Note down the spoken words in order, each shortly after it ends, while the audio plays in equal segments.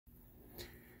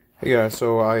Hey guys,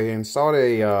 so I installed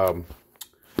a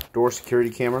door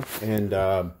security camera, and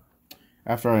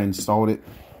after I installed it,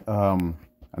 I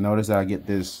noticed that I get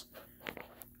this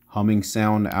humming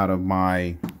sound out of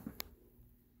my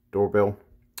doorbell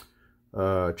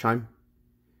chime.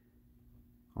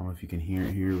 I don't know if you can hear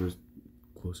it here, was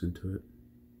close into it.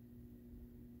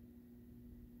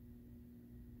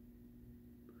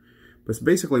 But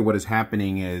basically what is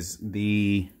happening is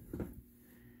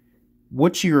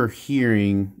what you're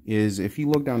hearing is, if you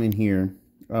look down in here,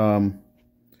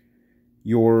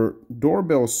 your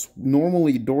doorbell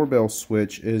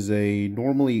switch is a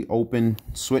normally open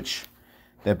switch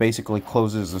that basically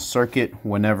closes the circuit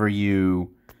whenever you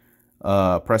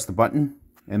press the button,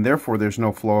 and therefore there's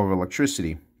no flow of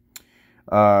electricity.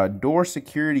 Door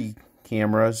security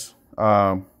cameras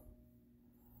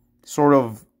sort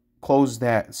of close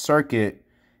that circuit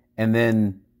and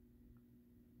then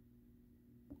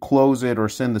close it or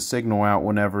send the signal out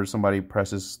whenever somebody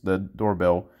presses the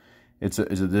doorbell. It's a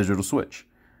digital switch.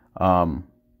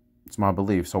 It's my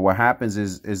belief. So what happens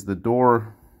is the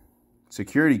door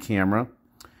security camera,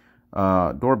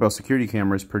 doorbell security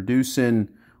camera, is producing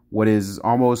what is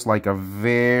almost like a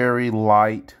very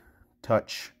light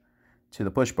touch to the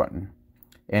push button,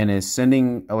 and is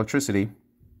sending electricity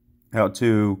out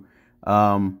to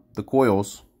the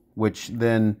coils, which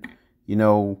then,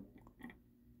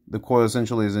 the coil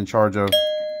essentially is in charge of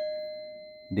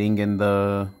dinging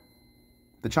the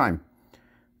chime.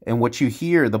 And what you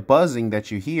hear, the buzzing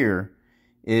that you hear,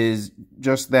 is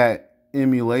just that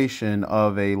emulation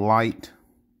of a light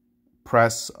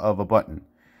press of a button.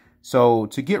 So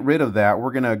to get rid of that,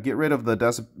 we're going to get rid of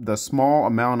the small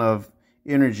amount of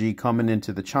energy coming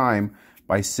into the chime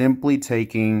by simply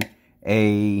taking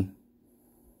a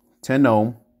 10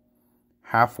 ohm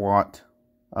half watt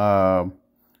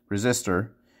resistor,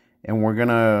 and we're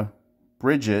gonna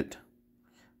bridge it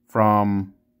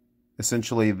from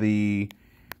essentially the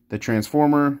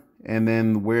transformer and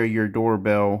then where your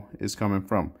doorbell is coming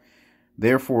from.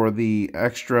 Therefore, the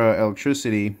extra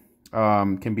electricity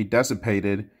can be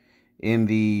dissipated in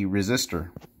the resistor.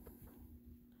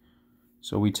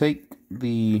 So we take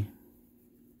the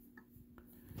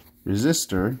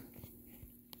resistor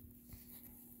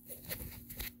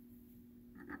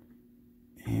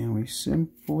and we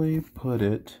simply put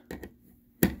it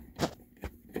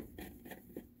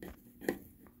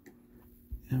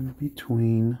in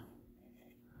between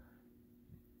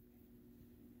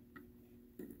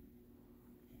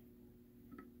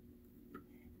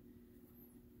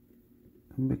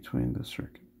the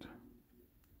circuit.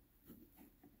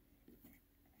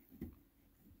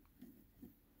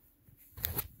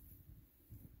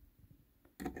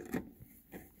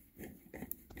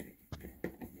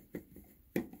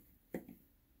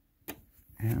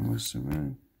 And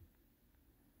listen,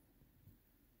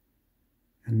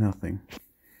 and nothing.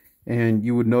 And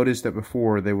you would notice that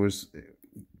before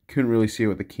couldn't really see it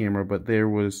with the camera, but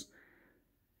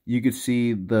you could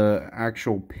see the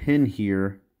actual pin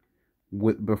here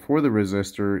before the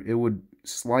resistor. It would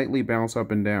slightly bounce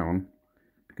up and down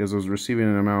because it was receiving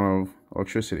an amount of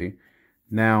electricity.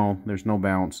 Now there's no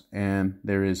bounce and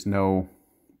there is no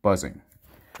buzzing.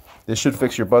 This should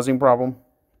fix your buzzing problem.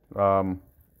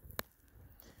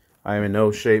 I am in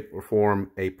no shape or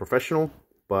form a professional,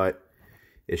 but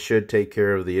it should take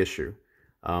care of the issue.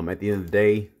 At the end of the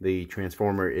day, the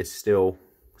transformer is still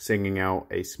sending out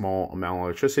a small amount of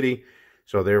electricity,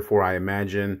 so therefore I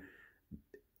imagine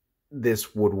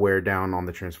this would wear down on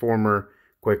the transformer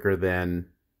quicker than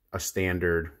a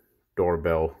standard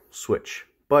doorbell switch.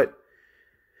 But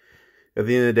at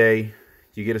the end of the day,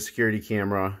 you get a security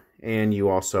camera, and you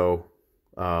also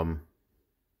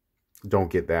don't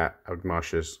get that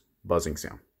obnoxious buzzing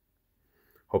sound.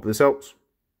 Hope this helps.